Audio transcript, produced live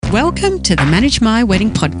Welcome to the Manage My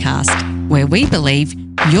Wedding podcast, where we believe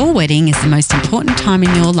your wedding is the most important time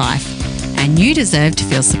in your life and you deserve to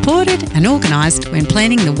feel supported and organised when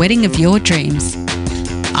planning the wedding of your dreams.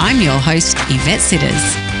 I'm your host, Yvette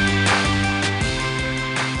Sitters.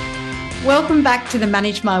 Welcome back to the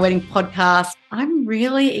Manage My Wedding podcast. I'm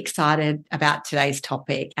really excited about today's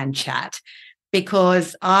topic and chat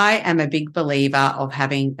because I am a big believer of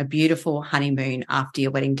having a beautiful honeymoon after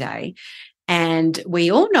your wedding day. And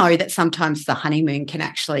we all know that sometimes the honeymoon can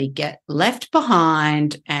actually get left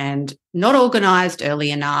behind and not organised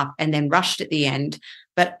early enough and then rushed at the end.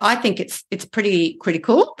 But I think it's pretty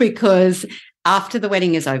critical because after the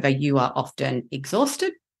wedding is over, you are often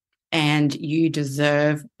exhausted and you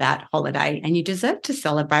deserve that holiday and you deserve to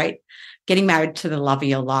celebrate getting married to the love of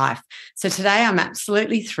your life. So today I'm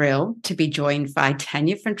absolutely thrilled to be joined by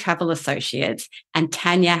Tanya from Travel Associates. And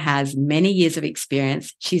Tanya has many years of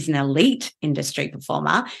experience. She's an elite industry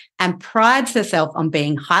performer and prides herself on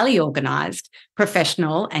being highly organised,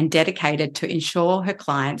 professional, and dedicated to ensure her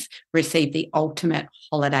clients receive the ultimate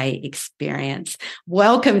holiday experience.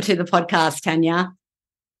 Welcome to the podcast, Tanya.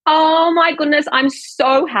 Oh my goodness, I'm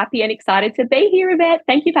so happy and excited to be here, Yvette.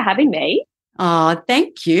 Thank you for having me. Oh,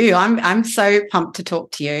 thank you. I'm so pumped to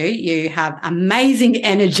talk to you. You have amazing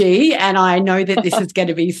energy and I know that this is going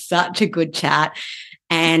to be such a good chat.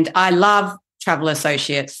 And I love Travel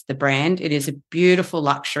Associates, the brand. It is a beautiful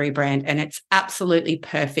luxury brand and it's absolutely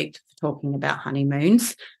perfect for talking about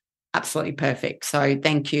honeymoons. Absolutely perfect. So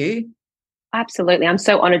thank you. Absolutely. I'm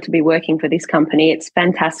so honoured to be working for this company. It's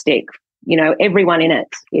fantastic. You know, everyone in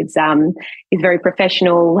it is very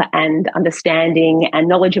professional and understanding and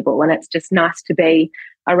knowledgeable, and it's just nice to be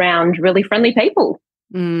around really friendly people.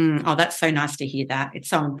 Oh, that's so nice to hear that. It's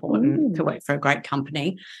so important to work for a great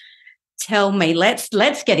company. Tell me, let's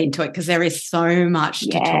get into it because there is so much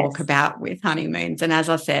to talk about with honeymoons. And as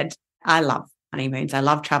I said, I love honeymoons. I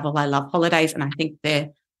love travel. I love holidays, and I think they're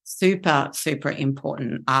super, super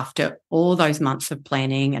important after all those months of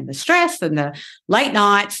planning and the stress and the late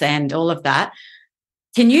nights and all of that.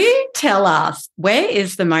 Can you tell us where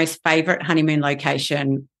is the most favourite honeymoon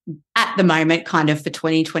location at the moment kind of for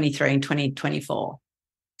 2023 and 2024?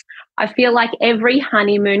 I feel like every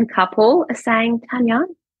honeymoon couple are saying, Tanya,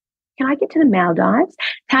 can I get to the Maldives?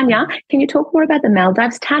 Tanya, can you talk more about the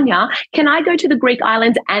Maldives? Tanya, can I go to the Greek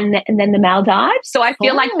islands and then the Maldives? So I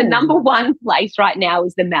feel like the number one place right now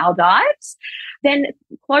is the Maldives. Then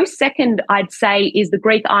close second, I'd say, is the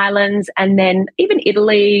Greek islands and then even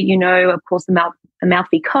Italy, you know, of course, the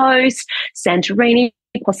Amalfi Coast, Santorini,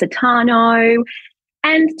 Positano.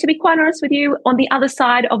 And to be quite honest with you, on the other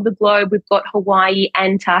side of the globe, we've got Hawaii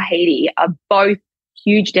and Tahiti, are both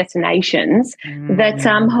huge destinations that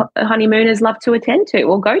honeymooners love to attend to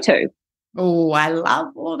or go to. Oh, I love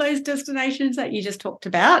all those destinations that you just talked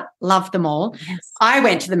about. Love them all. Yes. I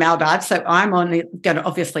went to the Maldives, so I'm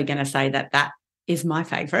obviously going to say that is my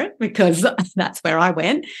favourite because that's where I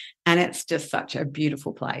went, and it's just such a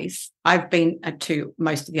beautiful place. I've been to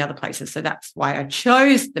most of the other places, so that's why I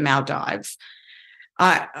chose the Maldives.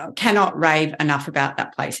 I cannot rave enough about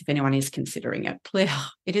that place if anyone is considering it.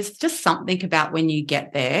 It is just something about when you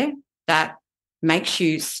get there that makes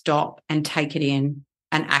you stop and take it in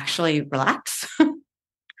and actually relax.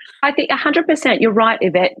 I think 100% you're right,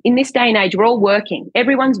 Yvette. In this day and age, we're all working.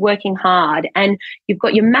 Everyone's working hard and you've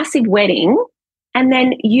got your massive wedding and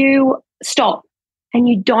then you stop and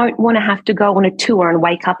you don't want to have to go on a tour and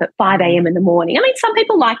wake up at 5 a.m. in the morning. I mean, some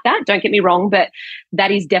people like that, don't get me wrong, but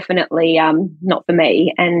that is definitely not for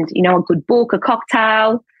me. And, you know, a good book, a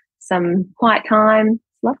cocktail, some quiet time,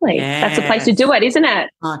 it's lovely. Yes. That's the place to do it, isn't it?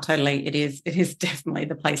 Oh, totally. It is. It is definitely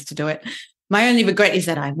the place to do it. My only regret is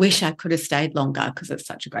that I wish I could have stayed longer because it's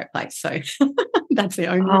such a great place. So that's the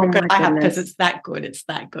only regret I have because it's that good. It's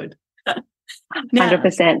that good. Now,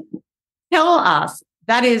 100%. Tell us,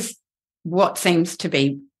 that is what seems to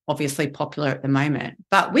be obviously popular at the moment,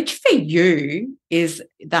 but which for you is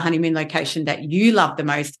the honeymoon location that you love the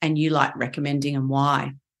most and you like recommending and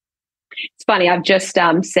why? It's funny, I've just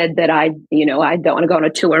said that I don't want to go on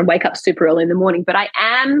a tour and wake up super early in the morning, but I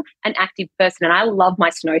am an active person and I love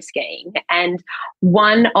my snow skiing. And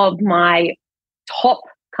one of my top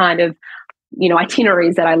kind of,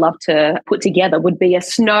 itineraries that I love to put together would be a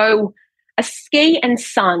ski and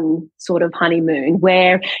sun sort of honeymoon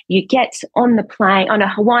where you get on the plane, on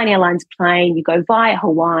a Hawaiian Airlines plane, you go via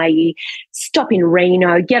Hawaii, stop in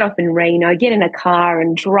Reno, get off in Reno, get in a car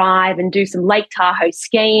and drive and do some Lake Tahoe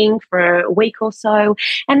skiing for a week or so,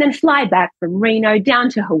 and then fly back from Reno down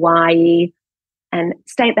to Hawaii and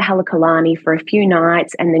stay at the Halekulani for a few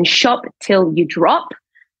nights and then shop till you drop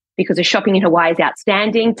because the shopping in Hawaii is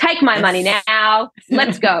outstanding. Take my money now.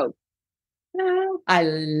 Let's go. I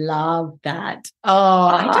love that. Oh,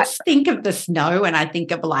 I just think of the snow and I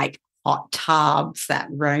think of like hot tubs, that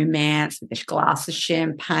romance with this glass of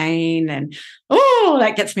champagne, and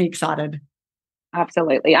that gets me excited.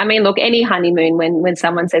 Absolutely. I mean, look, any honeymoon, when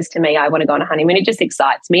someone says to me, I want to go on a honeymoon, it just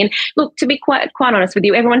excites me. And look, to be quite honest with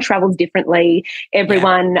you, everyone travels differently.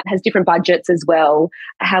 Everyone has different budgets as well.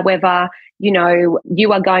 However, you know,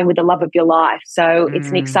 you are going with the love of your life. So it's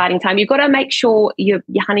an exciting time. You've got to make sure your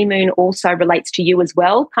honeymoon also relates to you as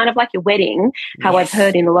well, kind of like your wedding, how I've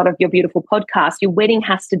heard in a lot of your beautiful podcasts. Your wedding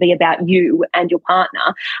has to be about you and your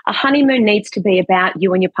partner. A honeymoon needs to be about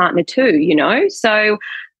you and your partner too, you know. So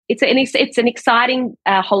it's an exciting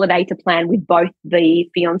holiday to plan with both the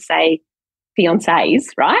fiancés,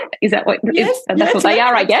 right? Is that what? That's what they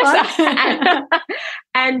are, I guess.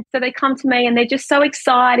 And so they come to me and they're just so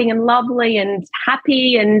exciting and lovely and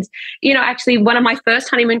happy. And, you know, actually one of my first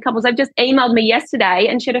honeymoon couples, they've just emailed me yesterday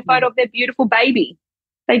and shared a photo of their beautiful baby.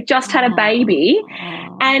 They just had a baby.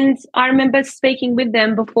 And I remember speaking with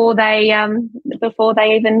them before they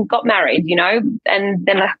even got married, you know, and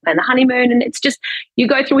then the honeymoon. And it's just, you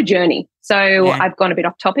go through a journey. So I've gone a bit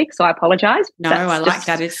off topic, so I apologize. No, I like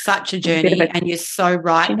that. It's such a journey, and you're so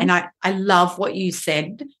right. And I love what you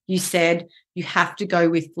said. You said you have to go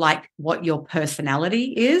with like what your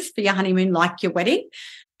personality is for your honeymoon, like your wedding.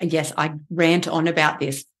 And yes, I rant on about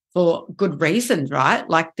this for good reasons, right?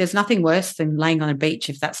 Like there's nothing worse than laying on a beach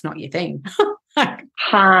if that's not your thing.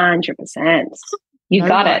 100%. You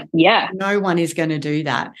got it. Yeah. No one is going to do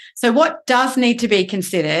that. So what does need to be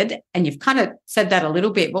considered, and you've kind of said that a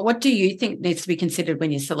little bit, but what do you think needs to be considered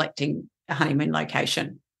when you're selecting a honeymoon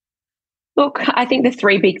location? Look, I think the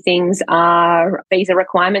three big things are visa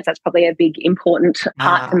requirements. That's probably a big important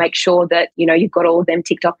part to make sure that, you know, you've got all of them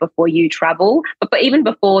ticked off before you travel. But even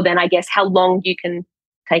before then, I guess how long you can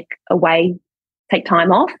take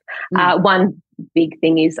time off. One big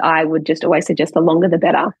thing is I would just always suggest the longer the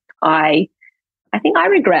better. I think I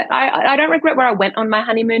don't regret where I went on my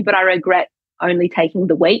honeymoon, but I regret only taking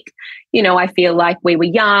the week. You know, I feel like we were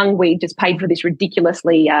young. We just paid for this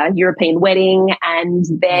ridiculously European wedding, and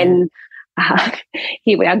then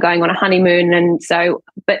here we are going on a honeymoon. And so,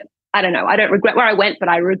 but I don't know. I don't regret where I went, but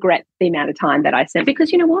I regret the amount of time that I spent,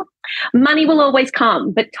 because you know what? Money will always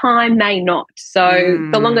come, but time may not. So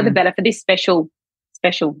the longer the better for this special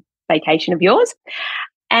vacation of yours.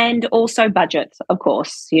 And also budget, of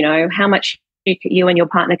course. You know, how much you and your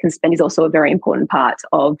partner can spend is also a very important part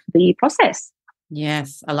of the process.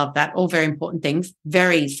 Yes, I love that. All very important things,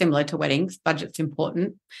 very similar to weddings. Budget's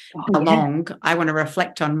important. I want to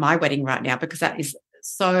reflect on my wedding right now, because that is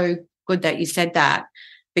so good that you said that,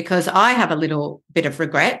 because I have a little bit of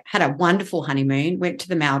regret. Had a wonderful honeymoon, went to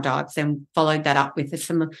the Maldives, and followed that up with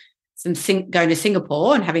some going to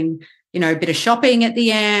Singapore and having, you know, a bit of shopping at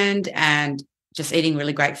the end and just eating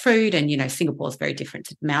really great food. And, you know, Singapore is very different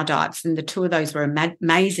to the Maldives, and the two of those were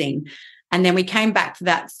amazing. And then we came back for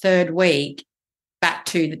that third week back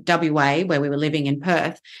to the WA where we were living in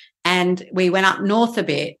Perth, and we went up north a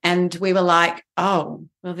bit, and we were like, oh,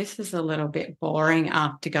 well, this is a little bit boring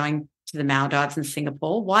after going to the Maldives and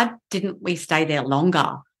Singapore. Why didn't we stay there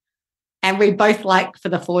longer? And we both, like, for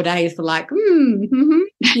the 4 days were like,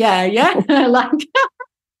 yeah, like,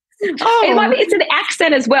 it's an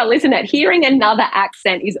accent as well, isn't it? Hearing another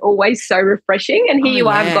accent is always so refreshing. And here you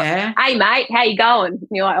are, hey mate, how you going? And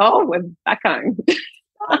you're like, oh, we're back home.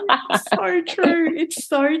 It's so true. It's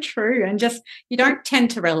so true. And just, you don't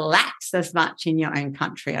tend to relax as much in your own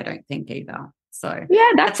country, I don't think, either. So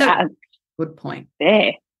yeah, that's a good point.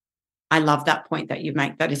 There. I love that point that you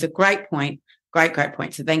make. That is a great point. Great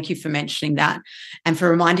point. So thank you for mentioning that, and for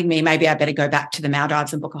reminding me maybe I better go back to the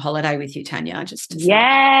Maldives and book a holiday with you, Tanya.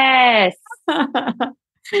 Yes.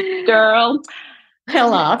 Girl.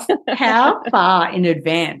 Tell us, how far in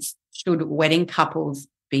advance should wedding couples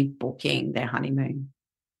be booking their honeymoon?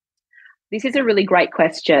 This is a really great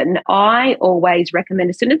question. I always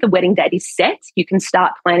recommend, as soon as the wedding date is set, you can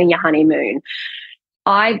start planning your honeymoon.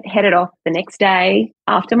 I headed off the next day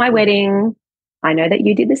after my wedding. I know that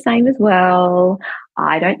you did the same as well.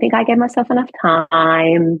 I don't think I gave myself enough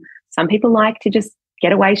time. Some people like to just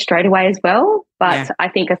get away straight away as well. But I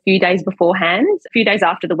think a few days beforehand, a few days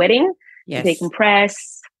after the wedding, decompress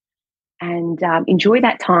and enjoy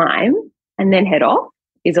that time, and then head off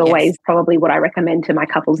is always probably what I recommend to my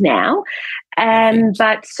couples now.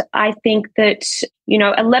 But I think that,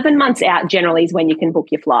 11 months out generally is when you can book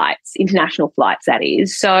your flights, international flights, that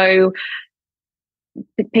is. So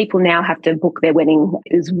people now have to book their wedding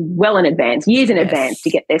as well in advance, years in advance, to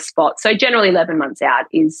get their spot. So generally 11 months out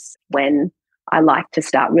is when I like to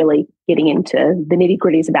start really getting into the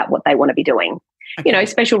nitty-gritties about what they want to be doing. Okay.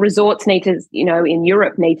 Special resorts need to, in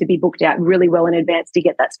Europe, need to be booked out really well in advance to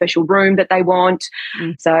get that special room that they want.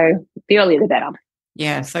 So the earlier the better.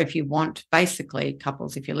 Yeah. So if you want, basically,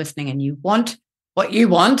 couples, if you're listening and you want what you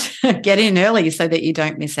want, get in early so that you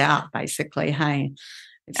don't miss out, basically. Hey,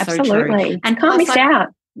 it's Absolutely. so true. And can't miss out.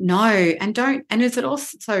 No, and don't. And is it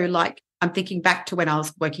also like, I'm thinking back to when I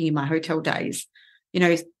was working in my hotel days,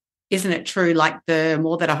 isn't it true, like the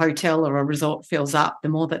more that a hotel or a resort fills up, the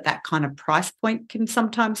more that kind of price point can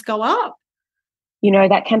sometimes go up?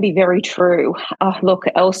 That can be very true. Oh, look,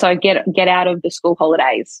 also get out of the school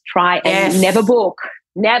holidays. Try and never book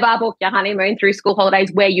your honeymoon through school holidays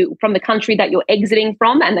from the country that you're exiting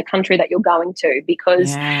from and the country that you're going to,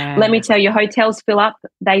 because let me tell you, hotels fill up.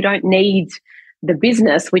 They don't need the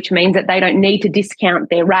business, which means that they don't need to discount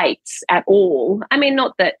their rates at all. I mean,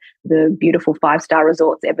 not that the beautiful 5-star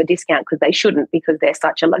resorts ever discount, because they shouldn't, because they're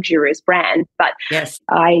such a luxurious brand. But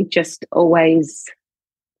I just always,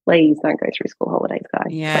 please don't go through school holidays, guys.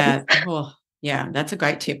 Yeah. Oh, yeah, that's a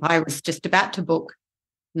great tip. I was just about to book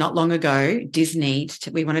not long ago Disney.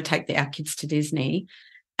 We want to take our kids to Disney.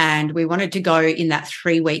 And we wanted to go in that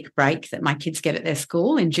 3-week break that my kids get at their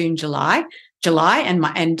school in June, July,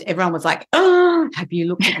 and everyone was like, "Oh, have you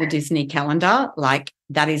looked at the Disney calendar? Like,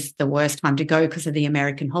 that is the worst time to go because of the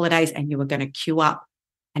American holidays, and you were going to queue up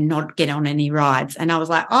and not get on any rides." And I was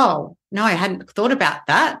like, "Oh no, I hadn't thought about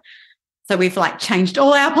that." So we've changed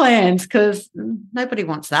all our plans because nobody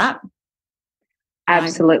wants that.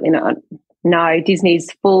 Absolutely not. No, Disney's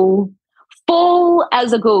full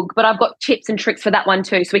as a goog, but I've got tips and tricks for that one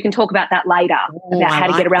too. So we can talk about that later, about how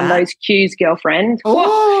to get around those queues, girlfriend.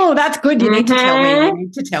 Oh, that's good. You need to tell me. You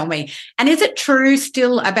need to tell me. And is it true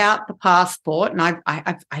still about the passport? And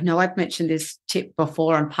I know I've mentioned this tip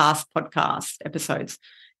before on past podcast episodes,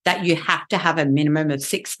 that you have to have a minimum of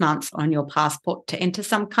 6 months on your passport to enter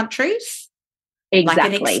some countries? Exactly.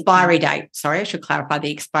 Like an expiry date. Sorry, I should clarify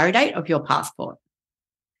the expiry date of your passport.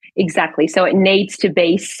 Exactly. So it needs to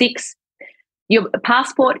be your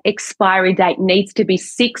passport expiry date needs to be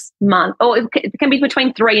 6 months, or it can be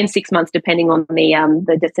between 3 and 6 months, depending on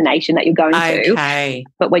the destination that you're going to. Okay.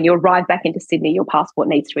 But when you arrive back into Sydney, your passport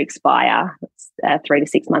needs to expire 3 to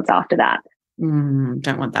 6 months after that.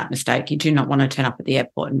 Don't want that mistake. You do not want to turn up at the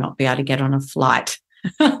airport and not be able to get on a flight.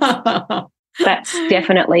 That's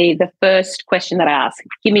definitely the first question that I ask.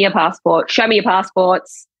 Give me your passport. Show me your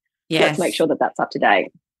passports. Yes. Let's make sure that that's up to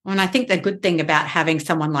date. And I think the good thing about having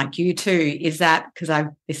someone like you too is that, because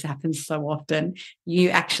this happens so often, you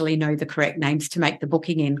actually know the correct names to make the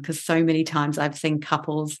booking in, because so many times I've seen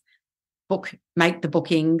couples make the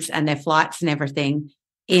bookings and their flights and everything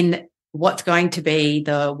in what's going to be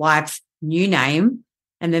the wife's new name,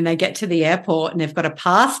 and then they get to the airport and they've got a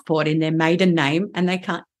passport in their maiden name and they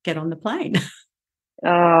can't get on the plane.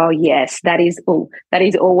 Oh, yes, that is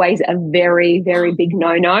always a very, very big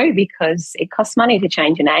no-no, because it costs money to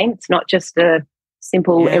change a name. It's not just a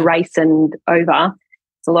simple erase and over.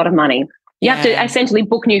 It's a lot of money. You have to essentially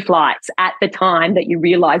book new flights at the time that you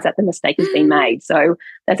realise that the mistake has been made. So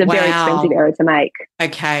that's a very expensive error to make.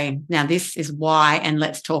 Okay. Now, this is why, and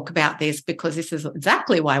let's talk about this, because this is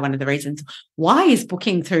exactly why, one of the reasons why is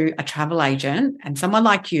booking through a travel agent and someone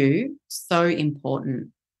like you so important.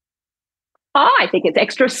 Oh, I think it's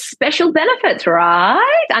extra special benefits,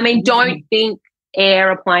 right? I mean, don't think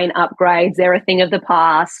airplane upgrades, they're a thing of the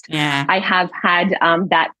past. Yeah. I have had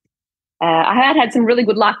I had some really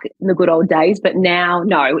good luck in the good old days, but now,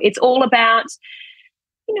 no, it's all about,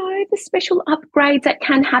 the special upgrades that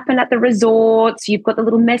can happen at the resorts. You've got the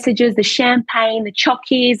little messages, the champagne, the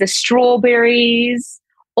chockies, the strawberries,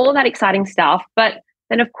 all that exciting stuff. But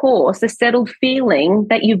then, of course, the settled feeling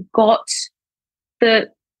that you've got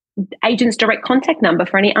the agent's direct contact number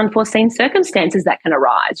for any unforeseen circumstances that can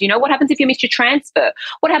arise. What happens if you miss your transfer?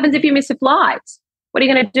 What happens if you miss a flight? What are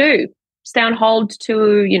you going to do? Stay on hold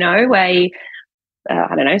to,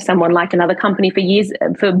 I don't know, someone like another company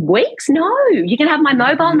for weeks? No, you can have my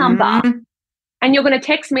mobile number and you're going to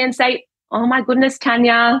text me and say, "Oh my goodness,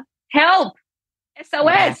 Tanya, help,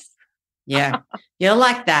 SOS." Yeah. You're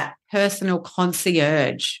like that personal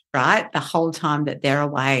concierge, right? The whole time that they're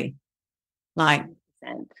away.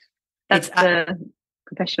 That's the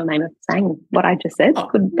professional name of saying what I just said.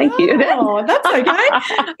 Good, thank you. Oh, that's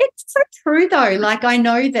okay. It's so true though. I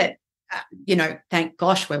know that, thank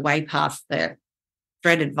gosh, we're way past the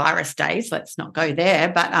dreaded virus days. Let's not go there.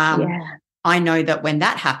 But I know that when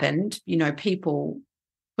that happened, people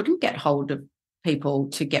couldn't get hold of people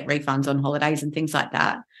to get refunds on holidays and things like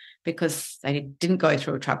that because they didn't go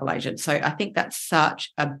through a travel agent. So I think that's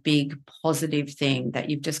such a big positive thing that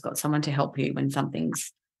you've just got someone to help you when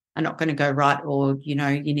something's not going to go right, or, you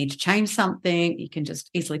need to change something. You can just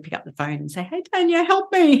easily pick up the phone and say, hey, Tanya,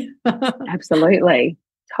 help me. Absolutely.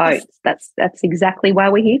 Totes. That's exactly why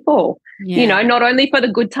we're here for. Yeah. Not only for the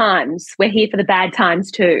good times, we're here for the bad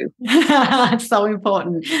times too. It's so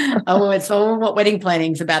important. Oh, it's all what wedding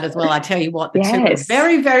planning is about as well. I tell you what, the two are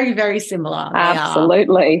very, very, very similar.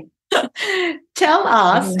 Absolutely. Tell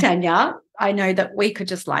us, Tanya, I know that we could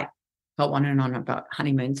just go on and on about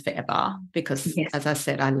honeymoons forever because, as I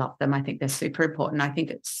said, I love them. I think they're super important. I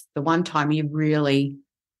think it's the one time you really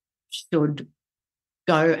should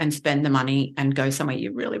go and spend the money and go somewhere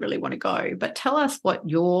you really, really want to go. But tell us what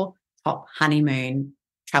your top honeymoon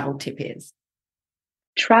travel tip is.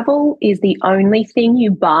 Travel is the only thing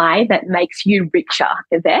you buy that makes you richer,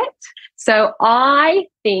 Yvette. So I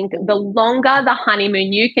think the longer the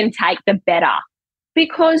honeymoon you can take, the better.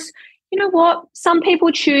 Because you know what? Some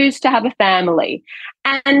people choose to have a family,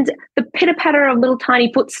 and the pitter-patter of little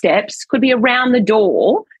tiny footsteps could be around the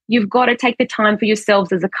door. You've got to take the time for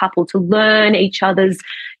yourselves as a couple to learn each other's,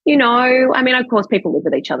 of course, people live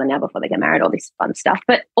with each other now before they get married, all this fun stuff.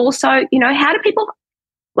 But also, how do people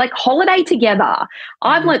holiday together?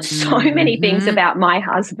 I've learned so many things about my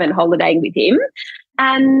husband holidaying with him.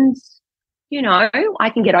 And, I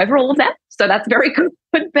can get over all of that. So that's very good.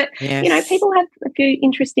 But, people have a few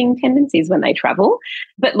interesting tendencies when they travel.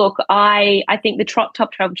 But look, I think the top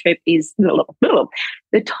travel tip is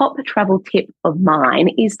the top travel tip of mine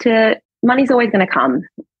is money's always going to come.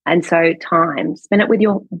 And so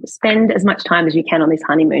spend as much time as you can on this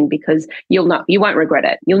honeymoon, because you won't regret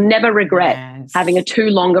it. You'll never regret having a too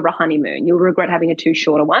long of a honeymoon. You'll regret having a too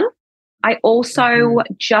shorter one. I also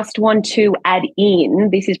just want to add in,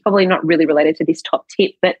 this is probably not really related to this top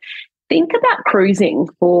tip, but think about cruising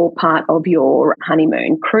for part of your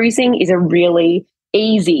honeymoon. Cruising is a really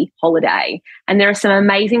easy holiday, and there are some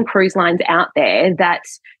amazing cruise lines out there that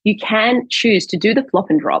you can choose to do the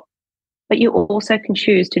flop and drop, but you also can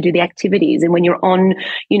choose to do the activities. And when you're on,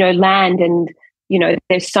 land and,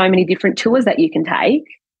 there's so many different tours that you can take,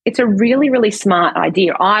 it's a really, really smart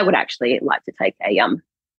idea. I would actually like to take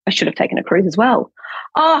I should have taken a cruise as well.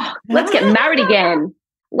 Oh, let's get married again.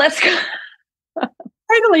 Let's go.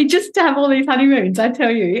 Totally, just to have all these honeymoons. I tell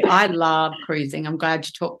you, I love cruising. I'm glad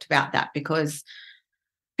you talked about that, because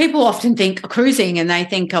people often think of cruising and they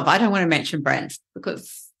think of, I don't want to mention brands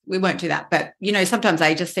because we won't do that. But, sometimes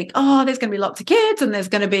they just think, oh, there's going to be lots of kids and there's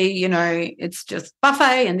going to be, it's just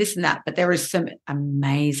buffet and this and that. But there is some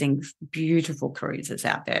amazing, beautiful cruises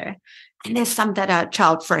out there. And there's some that are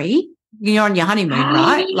child-free. You're on your honeymoon,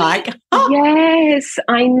 right? Yes,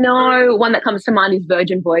 I know. One that comes to mind is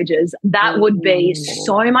Virgin Voyages. That would be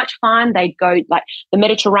so much fun. They'd go the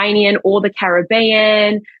Mediterranean or the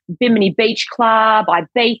Caribbean, Bimini Beach Club,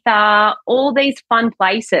 Ibiza, all these fun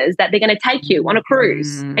places that they're going to take you on a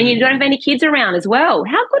cruise. And you don't have any kids around as well.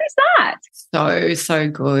 How good is that? So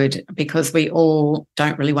good, because we all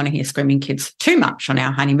don't really want to hear screaming kids too much on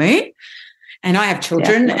our honeymoon. And I have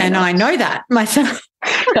children, and I know that myself.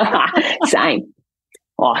 Same.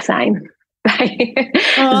 Same.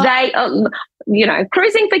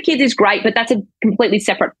 Cruising for kids is great, but that's a completely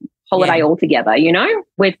separate holiday altogether.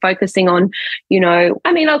 We're focusing on,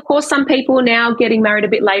 of course, some people are now getting married a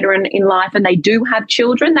bit later in life and they do have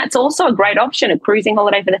children. That's also a great option, a cruising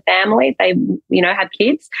holiday for the family if they, have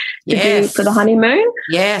kids to do for the honeymoon.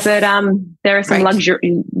 Yes. But there are some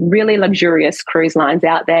really luxurious cruise lines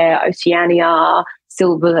out there: Oceania,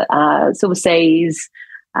 Silver Seas,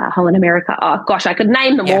 Holland America. Oh gosh, I could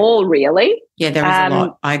name them all. Really. Yeah, there is a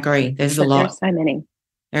lot. I agree. There's a lot. There are so many.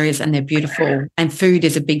 There is, and they're beautiful. And food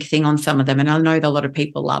is a big thing on some of them. And I know that a lot of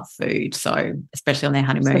people love food, so especially on their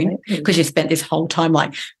honeymoon, because you spent this whole time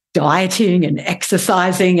dieting and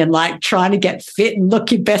exercising and trying to get fit and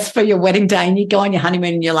look your best for your wedding day. And you go on your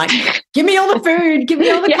honeymoon and you're like, give me all the food, give me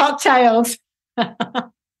all the cocktails.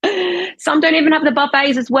 Some don't even have the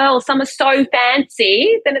buffets as well. Some are so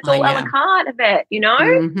fancy, then it's all a la carte of it,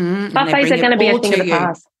 Buffets are going to be a thing of the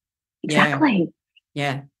past. Exactly.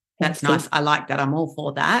 Yeah. That's nice. I like that. I'm all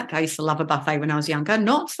for that. I used to love a buffet when I was younger.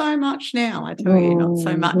 Not so much now, I tell you, not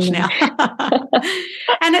so much now.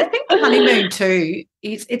 And I think the honeymoon too,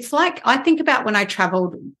 it's I think about when I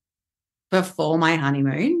travelled before my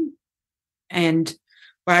honeymoon, and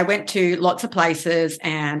where I went to lots of places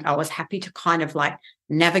and I was happy to kind of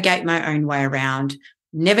navigate my own way around,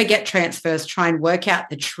 never get transfers, try and work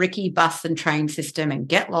out the tricky bus and train system and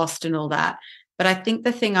get lost and all that. But I think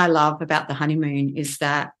the thing I love about the honeymoon is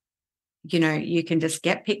that, you can just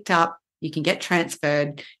get picked up you can get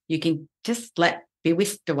transferred, you can just be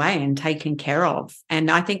whisked away and taken care of.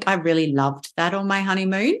 And I think I really loved that on my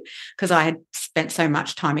honeymoon, because I had spent so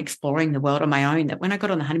much time exploring the world on my own that when I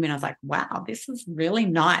got on the honeymoon, I was like, wow, this is really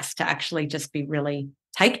nice to actually just be really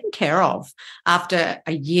taken care of after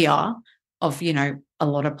a year of, a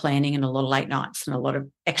lot of planning and a lot of late nights and a lot of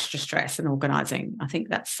extra stress and organising. I think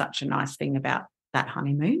that's such a nice thing about that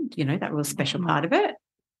honeymoon, that real special part of it.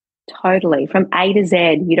 Totally. From A to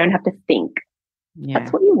Z, you don't have to think. Yeah.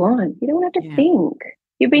 That's what you want. You don't have to think.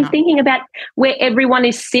 You've been thinking about where everyone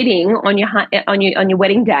is sitting on your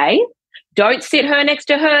wedding day. Don't sit her next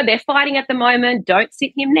to her. They're fighting at the moment. Don't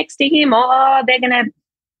sit him next to him. Oh, they're going to,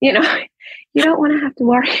 you don't want to have to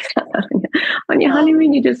worry about that on your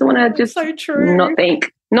honeymoon. You just want to so true. not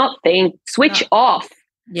think, switch off.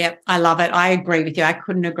 Yep, I love it. I agree with you. I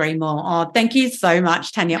couldn't agree more. Oh, thank you so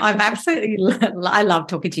much, Tanya. I love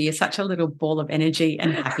talking to you. You're such a little ball of energy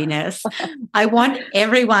and happiness. I want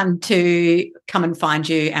everyone to come and find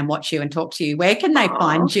you and watch you and talk to you. Where can they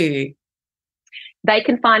find you? They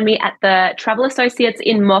can find me at the Travel Associates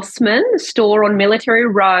in Mossman, the store on Military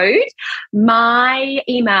Road. My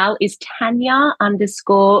email is Tanya_V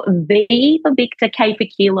for Victor, K for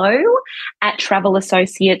Kilo at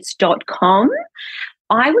travelassociates.com.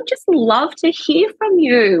 I would just love to hear from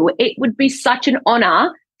you. It would be such an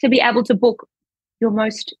honor to be able to book your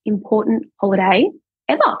most important holiday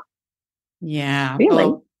ever. Yeah.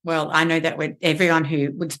 Really? Well, I know that everyone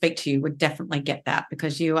who would speak to you would definitely get that,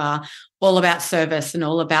 because you are all about service and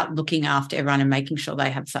all about looking after everyone and making sure they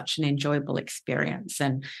have such an enjoyable experience.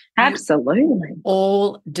 And absolutely,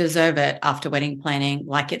 all deserve it after wedding planning.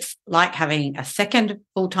 Like, it's like having a second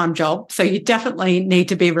full-time job. So you definitely need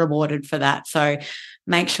to be rewarded for that. So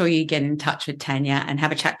make sure you get in touch with Tanya and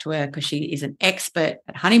have a chat to her, because she is an expert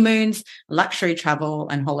at honeymoons, luxury travel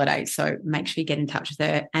and holidays. So make sure you get in touch with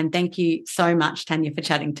her. And thank you so much, Tanya, for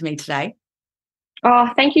chatting to me today. Oh,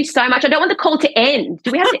 thank you so much. I don't want the call to end.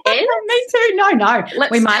 Do we have to end? Me too. No.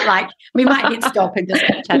 We might hit stop and just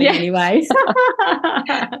keep chatting anyway.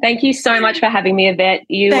 Thank you so much for having me, Yvette.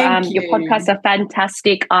 Your podcasts are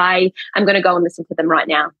fantastic. I am going to go and listen to them right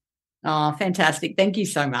now. Oh, fantastic. Thank you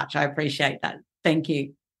so much. I appreciate that. Thank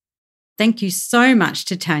you. Thank you so much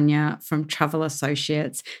to Tanya from Travel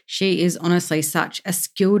Associates. She is honestly such a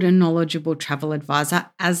skilled and knowledgeable travel advisor,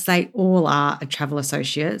 as they all are at Travel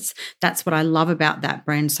Associates. That's what I love about that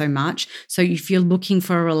brand so much. So if you're looking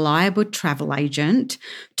for a reliable travel agent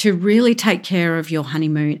to really take care of your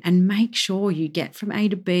honeymoon and make sure you get from A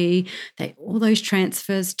to B, that all those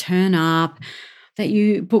transfers turn up, that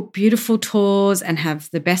you book beautiful tours and have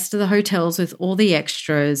the best of the hotels with all the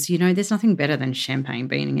extras. There's nothing better than champagne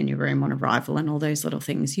being in your room on arrival and all those little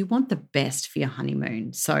things. You want the best for your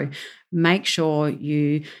honeymoon. So make sure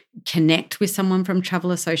you connect with someone from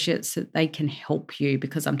Travel Associates so that they can help you,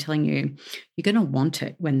 because I'm telling you, you're going to want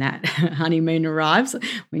it when that honeymoon arrives.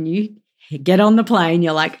 When you get on the plane,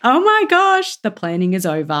 you're like, oh my gosh, the planning is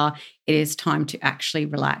over. It is time to actually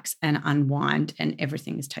relax and unwind, and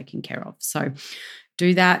everything is taken care of. So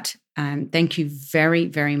do that. Thank you very,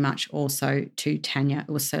 very much also to Tanya.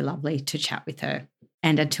 It was so lovely to chat with her.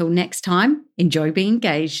 And until next time, enjoy being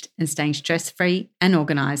engaged and staying stress-free and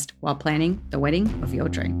organised while planning the wedding of your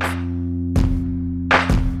dreams.